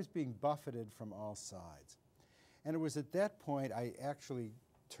 I was being buffeted from all sides. And it was at that point I actually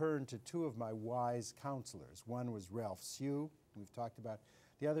turned to two of my wise counselors. One was Ralph Sew, we've talked about.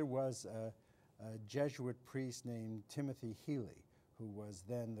 The other was a Jesuit priest named Timothy Healy, who was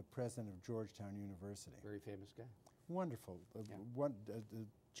then the president of Georgetown University. Very famous guy. Wonderful, a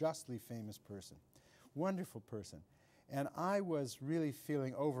justly famous person. Wonderful person. And I was really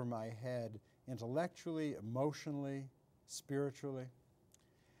feeling over my head intellectually, emotionally, spiritually.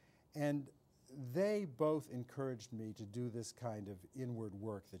 And they both encouraged me to do this kind of inward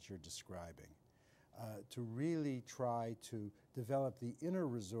work that you're describing, to really try to develop the inner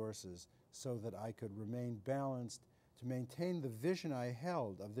resources so that I could remain balanced, to maintain the vision I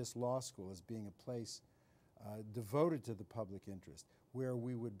held of this law school as being a place devoted to the public interest, where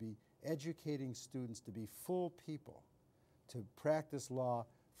we would be educating students to be full people, to practice law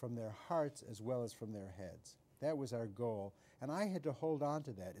from their hearts as well as from their heads. That was our goal, and I had to hold on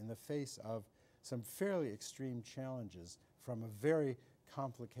to that in the face of some fairly extreme challenges from a very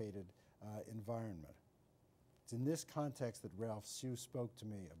complicated environment. It's in this context that Ralph Sew spoke to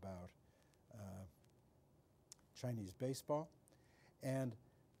me about Chinese baseball, and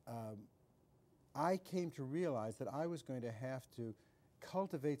I came to realize that I was going to have to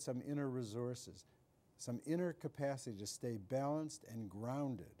cultivate some inner resources, some inner capacity to stay balanced and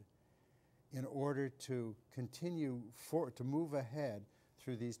grounded in order to continue to move ahead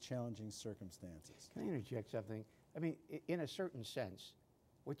through these challenging circumstances. Can I interject something? I mean, in a certain sense,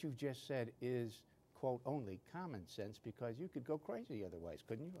 what you've just said is, quote, only common sense, because you could go crazy otherwise,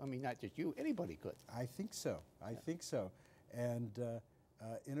 couldn't you? I mean, not just you, anybody could. I think so. I think so. And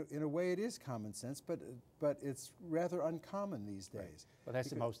in a way it is common sense, but it's rather uncommon these days. Right. Well, that's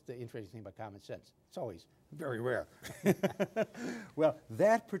the most interesting thing about common sense. It's always very rare. Well,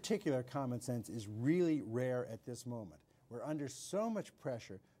 that particular common sense is really rare at this moment. We're under so much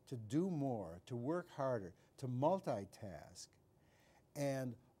pressure to do more, to work harder, to multitask.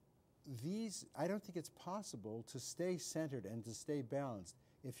 And I don't think it's possible to stay centered and to stay balanced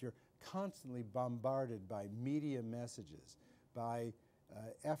if you're constantly bombarded by media messages, by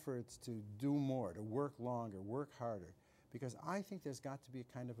efforts to do more, to work longer, work harder, because I think there's got to be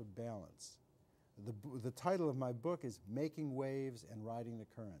a kind of a balance. The title of my book is Making Waves and Riding the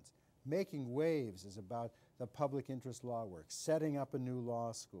Currents. Making waves is about the public interest law work, setting up a new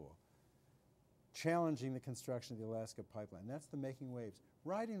law school, challenging the construction of the Alaska pipeline. That's the making waves.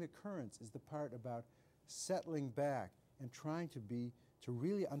 Riding the currents is the part about settling back and trying to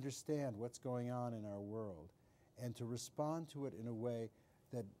really understand what's going on in our world and to respond to it in a way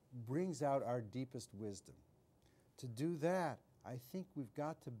that brings out our deepest wisdom. To do that, I think we've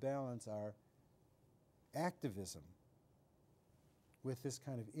got to balance our activism with this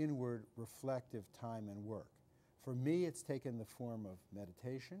kind of inward, reflective time and work. For me, it's taken the form of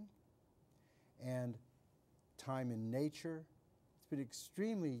meditation and time in nature. It's been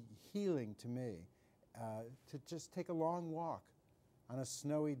extremely healing to me to just take a long walk on a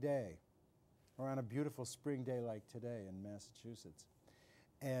snowy day or on a beautiful spring day like today in Massachusetts.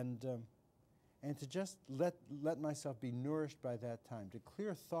 And to just let myself be nourished by that time, to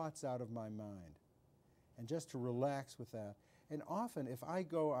clear thoughts out of my mind and just to relax with that. And often, if I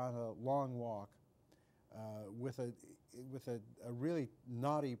go on a long walk with a really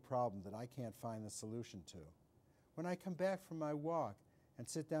knotty problem that I can't find the solution to, when I come back from my walk and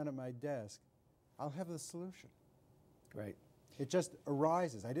sit down at my desk, I'll have the solution. Right. It just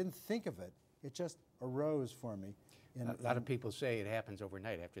arises. I didn't think of it. It just arose for me. A lot of people say it happens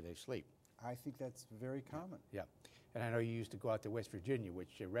overnight after they sleep. I think that's very common. Yeah. And I know you used to go out to West Virginia,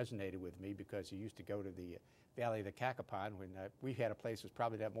 which resonated with me because you used to go to the Valley of the Cacapon when we had a place that was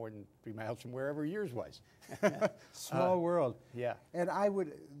probably not more than 3 miles from wherever yours was. Small world. Yeah. And I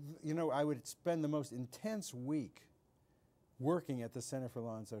would spend the most intense week working at the Center for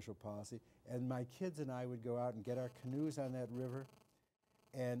Law and Social Policy, and my kids and I would go out and get our canoes on that river,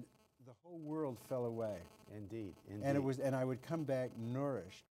 and the whole world fell away. Indeed, indeed. And I would come back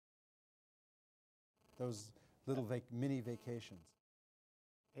nourished. Those little mini vacations.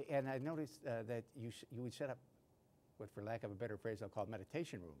 And I noticed that you would set up what, for lack of a better phrase, I'll call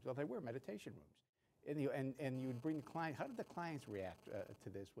meditation rooms. Well, they were meditation rooms. And you would bring the client. How did the clients react to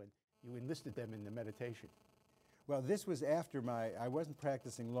this when you enlisted them in the meditation? Well, this was after I wasn't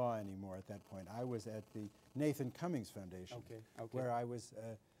practicing law anymore at that point. I was at the Nathan Cummings Foundation, where I was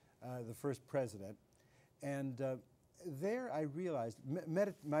the first president. And there I realized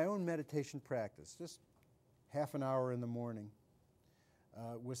my own meditation practice, just half an hour in the morning,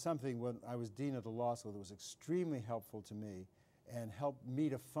 was something when I was dean of the law school that was extremely helpful to me and helped me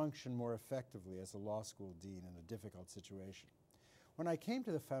to function more effectively as a law school dean in a difficult situation. When I came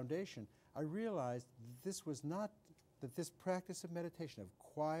to the foundation, I realized that this practice of meditation, of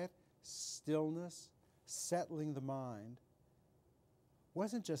quiet, stillness, settling the mind,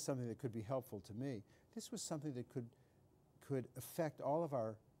 wasn't just something that could be helpful to me. This was something that could affect all of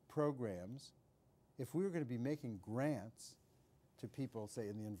our programs. If we were going to be making grants to people, say,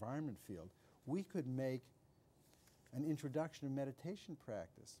 in the environment field, we could make an introduction of meditation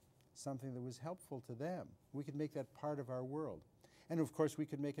practice something that was helpful to them. We could make that part of our world. And of course, we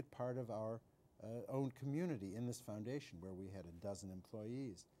could make it part of our own community in this foundation where we had a dozen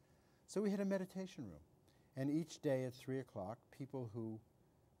employees. So we had a meditation room. And each day at 3 o'clock, people who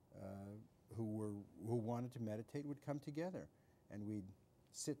wanted to meditate would come together, and we'd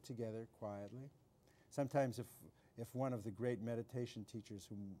sit together quietly. Sometimes if one of the great meditation teachers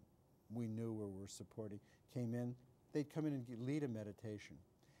whom we knew or were supporting came in, they'd come in and lead a meditation.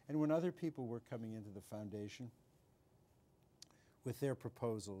 And when other people were coming into the foundation with their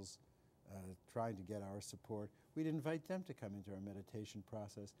proposals, trying to get our support, we'd invite them to come into our meditation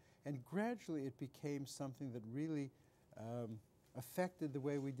process. And gradually it became something that really affected the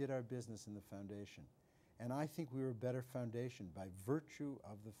way we did our business in the foundation. And I think we were a better foundation by virtue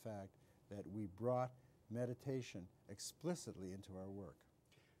of the fact that we brought meditation explicitly into our work.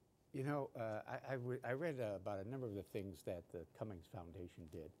 You know, I read about a number of the things that the Cummings Foundation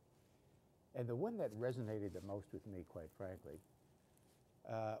did. And the one that resonated the most with me, quite frankly,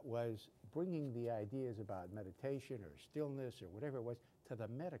 was bringing the ideas about meditation or stillness or whatever it was to the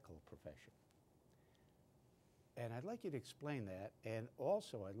medical profession. And I'd like you to explain that. And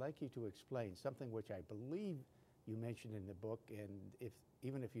also, I'd like you to explain something which I believe you mentioned in the book, and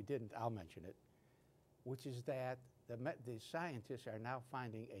even if you didn't, I'll mention it, which is that the scientists are now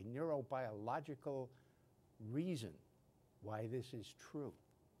finding a neurobiological reason why this is true.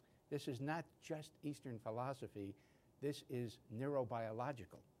 This is not just Eastern philosophy, this is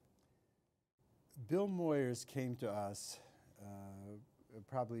neurobiological. Bill Moyers came to us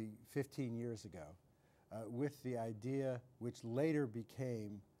probably 15 years ago with the idea, which later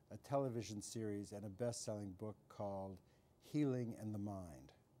became a television series and a best-selling book called Healing and the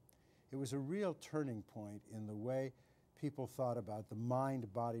Mind. It was a real turning point in the way people thought about the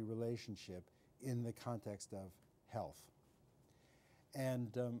mind-body relationship in the context of health.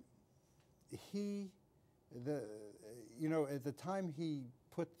 And at the time he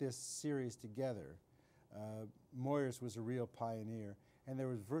put this series together, Moyers was a real pioneer, and there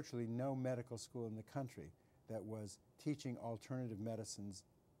was virtually no medical school in the country that was teaching alternative medicine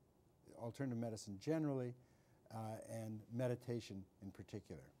generally, and meditation in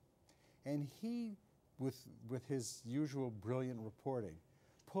particular. And he, with his usual brilliant reporting,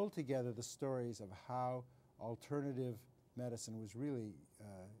 pulled together the stories of how alternative medicine was really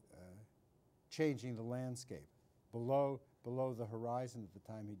changing the landscape below the horizon at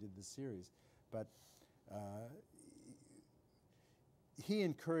the time he did the series. But he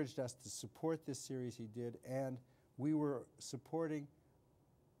encouraged us to support this series he did, and we were supporting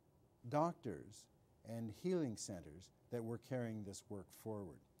doctors and healing centers that were carrying this work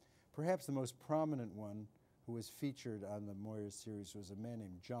forward. Perhaps the most prominent one who was featured on the Moyers series was a man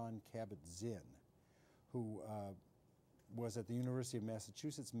named John Kabat-Zinn, who was at the University of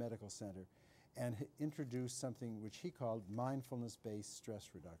Massachusetts Medical Center and introduced something which he called mindfulness-based stress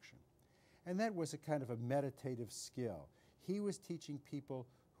reduction. And that was a kind of a meditative skill. He was teaching people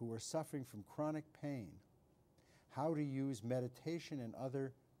who were suffering from chronic pain how to use meditation and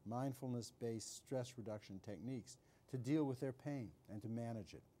other mindfulness-based stress reduction techniques to deal with their pain and to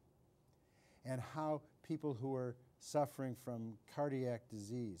manage it. And how people who are suffering from cardiac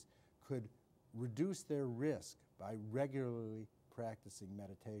disease could reduce their risk by regularly practicing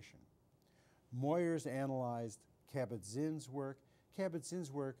meditation. Moyers analyzed Kabat-Zinn's work.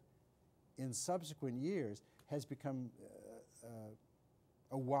 Kabat-Zinn's work in subsequent years has become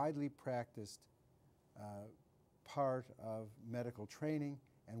a widely practiced part of medical training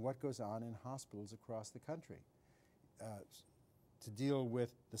and what goes on in hospitals across the country to deal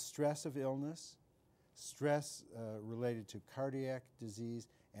with the stress of illness, stress related to cardiac disease,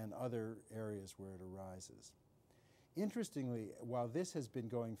 and other areas where it arises. Interestingly, while this has been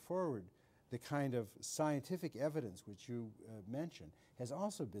going forward, the kind of scientific evidence which you mentioned has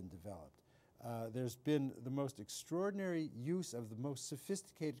also been developed. There's been the most extraordinary use of the most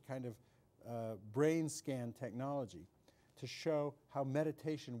sophisticated kind of brain scan technology to show how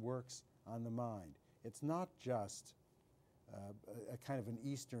meditation works on the mind. It's not just a kind of an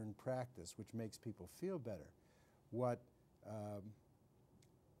Eastern practice which makes people feel better. What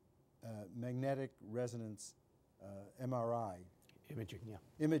magnetic resonance MRI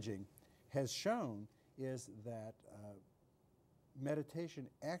imaging has shown is that meditation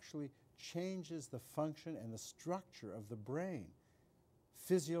actually changes the function and the structure of the brain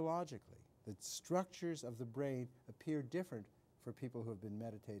physiologically. The structures of the brain appear different for people who have been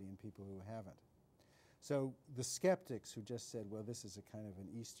meditating and people who haven't. So the skeptics who just said, well, this is a kind of an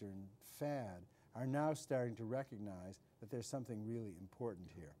Eastern fad, are now starting to recognize that there's something really important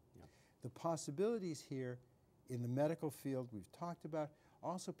here. Yeah. The possibilities here in the medical field we've talked about,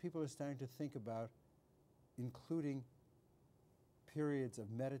 also people are starting to think about including periods of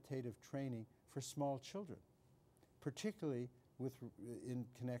meditative training for small children, particularly in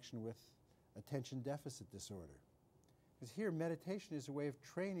connection with attention deficit disorder. Because here meditation is a way of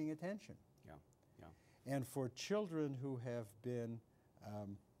training attention. Yeah. Yeah. And for children who have been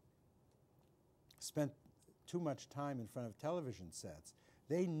spent too much time in front of television sets,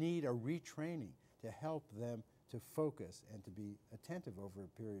 they need a retraining to help them to focus and to be attentive over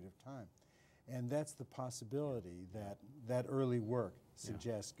a period of time. And that's the possibility that that early work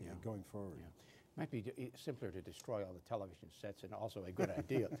suggests going forward. Yeah. Might be simpler to destroy all the television sets, and also a good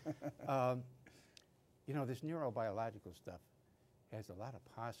idea. You know, this neurobiological stuff has a lot of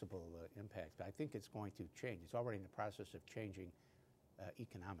possible impacts. I think it's going to change. It's already in the process of changing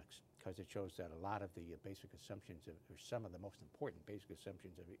economics, because it shows that a lot of the basic assumptions, or some of the most important basic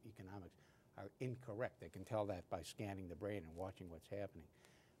assumptions of economics, are incorrect. They can tell that by scanning the brain and watching what's happening.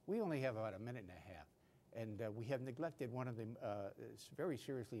 We only have about a minute and a half, and we have neglected one of the very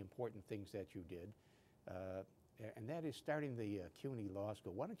seriously important things that you did, and that is starting the CUNY Law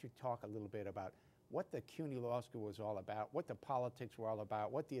School. Why don't you talk a little bit about what the CUNY Law School was all about, what the politics were all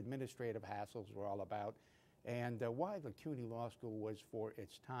about, what the administrative hassles were all about, and why the CUNY Law School was, for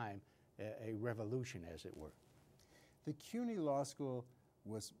its time, a revolution, as it were. The CUNY Law School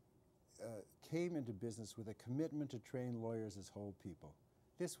was, came into business with a commitment to train lawyers as whole people.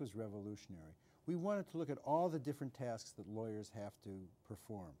 This was revolutionary. We wanted to look at all the different tasks that lawyers have to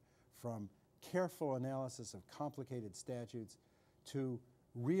perform, from careful analysis of complicated statutes to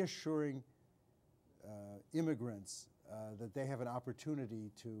reassuring immigrants that they have an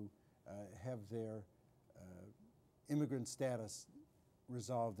opportunity to have their immigrant status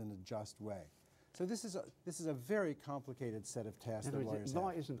resolved in a just way. So this is a very complicated set of tasks that lawyers have. Law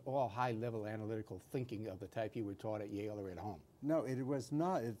isn't all high-level analytical thinking of the type you were taught at Yale or at home. No, it was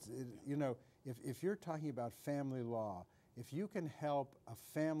not. You know, if you're talking about family law, if you can help a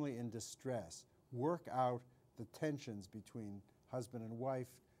family in distress work out the tensions between husband and wife,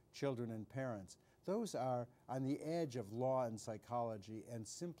 children and parents, those are on the edge of law and psychology and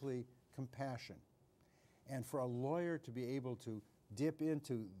simply compassion. And for a lawyer to be able to dip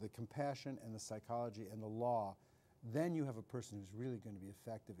into the compassion and the psychology and the law, then you have a person who's really going to be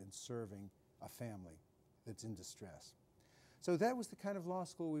effective in serving a family that's in distress. So that was the kind of law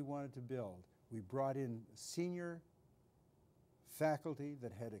school we wanted to build. We brought in senior faculty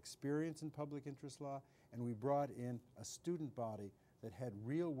that had experience in public interest law, and we brought in a student body that had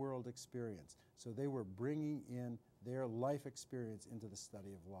real-world experience. So they were bringing in their life experience into the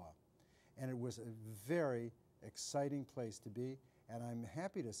study of law. And it was a very exciting place to be, and I'm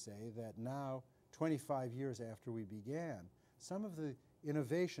happy to say that now, 25 years after we began, some of the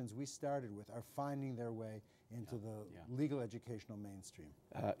innovations we started with are finding their way into the legal educational mainstream.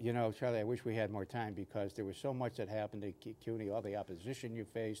 You know, Charlie, I wish we had more time, because there was so much that happened at CUNY, all the opposition you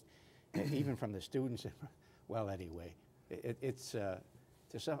faced, even from the students. Well, anyway,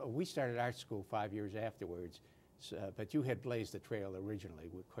 we started art school 5 years afterwards, but you had blazed the trail originally.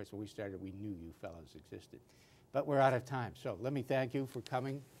 Of course, when we started, we knew you fellows existed. But we're out of time, so let me thank you for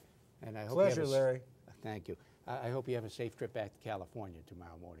coming. And I hope Pleasure, Larry. Thank you. I hope you have a safe trip back to California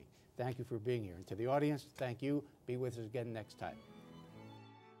tomorrow morning. Thank you for being here. And to the audience, thank you. Be with us again next time.